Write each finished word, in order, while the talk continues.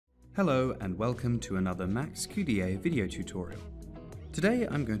Hello and welcome to another MAXQDA video tutorial. Today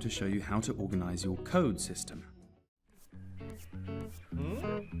I'm going to show you how to organize your code system.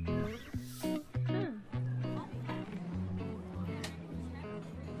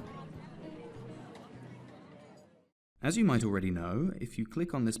 As you might already know, if you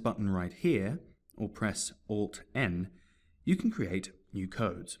click on this button right here, or press Alt-N, you can create new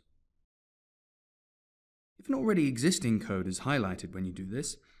codes. If an already existing code is highlighted when you do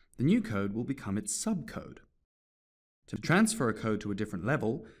this, the new code will become its subcode. To transfer a code to a different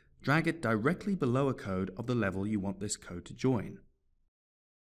level, drag it directly below a code of the level you want this code to join.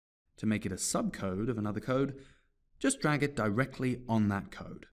 To make it a subcode of another code, just drag it directly on that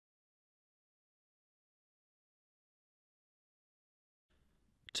code.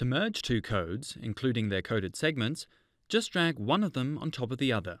 To merge two codes, including their coded segments, just drag one of them on top of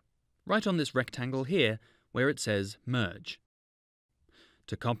the other, right on this rectangle here where it says Merge.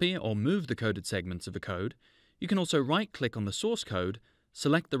 To copy or move the coded segments of a code, you can also right-click on the source code,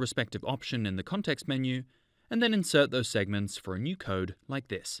 select the respective option in the context menu, and then insert those segments for a new code like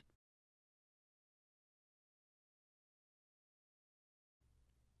this.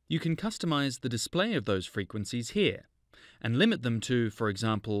 You can customize the display of those frequencies here, and limit them to, for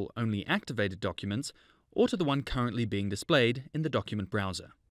example, only activated documents, or to the one currently being displayed in the document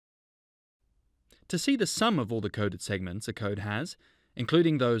browser. To see the sum of all the coded segments a code has,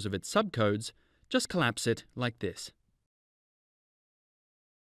 including those of its subcodes, just collapse it like this.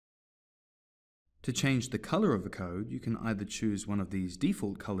 To change the color of a code, you can either choose one of these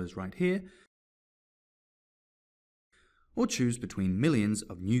default colors right here, or choose between millions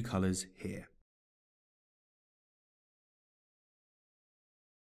of new colors here.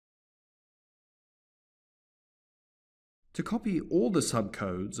 To copy all the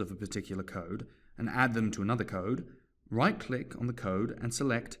subcodes of a particular code and add them to another code, right-click on the code and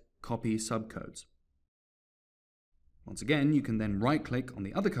select Copy Subcodes. Once again, you can then right-click on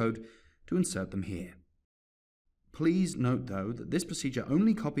the other code to insert them here. Please note, though, that this procedure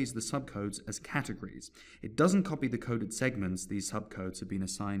only copies the subcodes as categories. It doesn't copy the coded segments these subcodes have been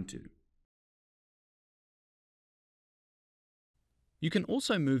assigned to. You can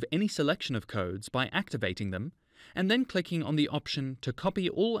also move any selection of codes by activating them, and then clicking on the option to copy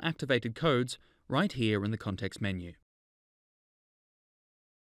all activated codes right here in the context menu.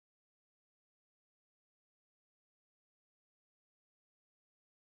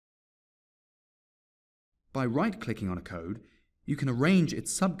 By right-clicking on a code, you can arrange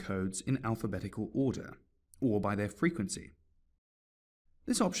its subcodes in alphabetical order, or by their frequency.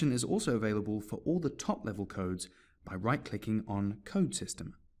 This option is also available for all the top-level codes by right-clicking on Code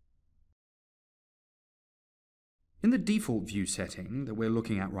System. In the default view setting that we're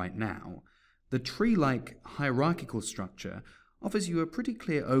looking at right now, the tree-like hierarchical structure offers you a pretty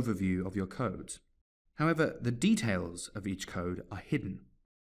clear overview of your codes. However, the details of each code are hidden.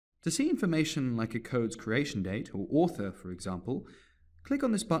 To see information like a code's creation date or author, for example, click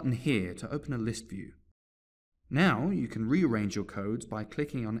on this button here to open a list view. Now you can rearrange your codes by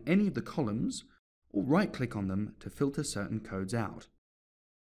clicking on any of the columns or right-click on them to filter certain codes out.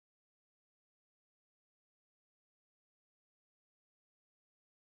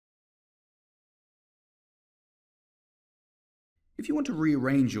 If you want to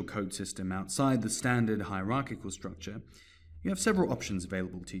rearrange your code system outside the standard hierarchical structure, you have several options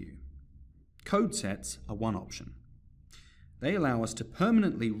available to you. Code sets are one option. They allow us to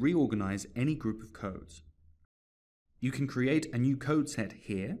permanently reorganize any group of codes. You can create a new code set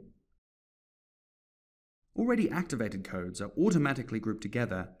here. Already activated codes are automatically grouped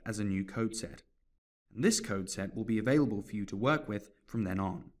together as a new code set. And this code set will be available for you to work with from then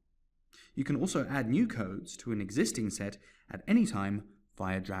on. You can also add new codes to an existing set at any time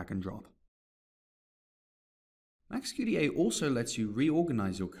via drag and drop. MAXQDA also lets you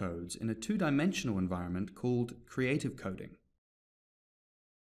reorganize your codes in a two-dimensional environment called creative coding.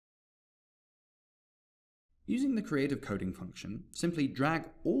 Using the creative coding function, simply drag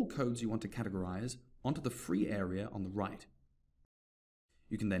all codes you want to categorize onto the free area on the right.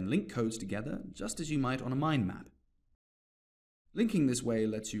 You can then link codes together just as you might on a mind map. Linking this way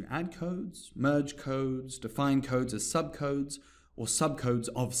lets you add codes, merge codes, define codes as subcodes, or subcodes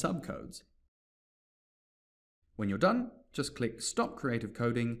of subcodes. When you're done, just click Stop Creative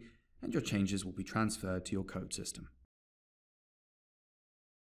Coding and your changes will be transferred to your code system.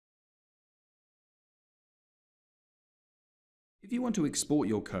 If you want to export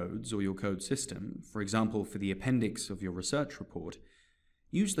your codes or your code system, for example for the appendix of your research report,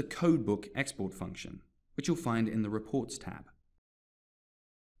 use the Codebook export function, which you'll find in the Reports tab.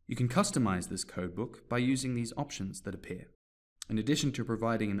 You can customize this codebook by using these options that appear. In addition to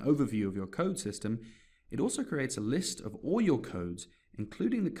providing an overview of your code system, it also creates a list of all your codes,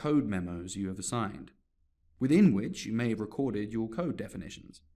 including the code memos you have assigned, within which you may have recorded your code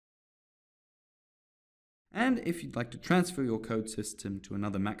definitions. And if you'd like to transfer your code system to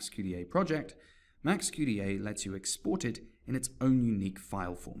another MAXQDA project, MAXQDA lets you export it in its own unique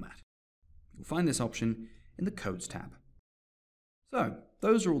file format. You'll find this option in the Codes tab. So,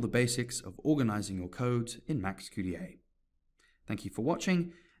 those are all the basics of organizing your codes in MAXQDA. Thank you for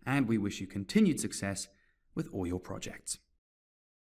watching, and we wish you continued success with all your projects.